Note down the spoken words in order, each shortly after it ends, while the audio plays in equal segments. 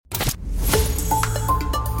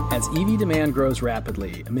As EV demand grows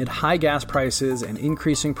rapidly amid high gas prices and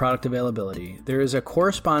increasing product availability, there is a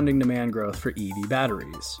corresponding demand growth for EV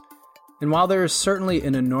batteries. And while there is certainly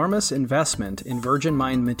an enormous investment in virgin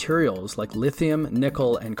mined materials like lithium,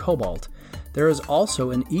 nickel, and cobalt, there is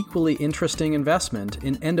also an equally interesting investment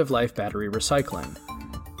in end-of-life battery recycling.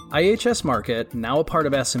 IHS Markit, now a part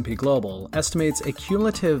of S&P Global, estimates a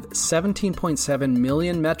cumulative 17.7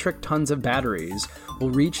 million metric tons of batteries will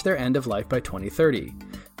reach their end of life by 2030.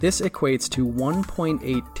 This equates to 1.8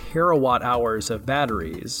 terawatt hours of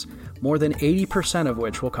batteries, more than 80% of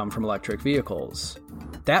which will come from electric vehicles.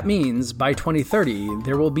 That means by 2030,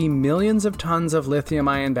 there will be millions of tons of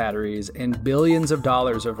lithium-ion batteries and billions of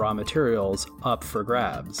dollars of raw materials up for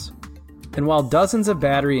grabs. And while dozens of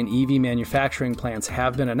battery and EV manufacturing plants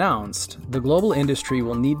have been announced, the global industry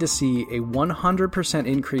will need to see a 100%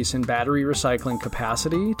 increase in battery recycling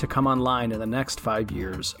capacity to come online in the next 5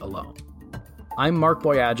 years alone. I'm Mark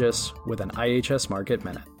Boyagis with an IHS Markit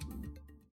Minute.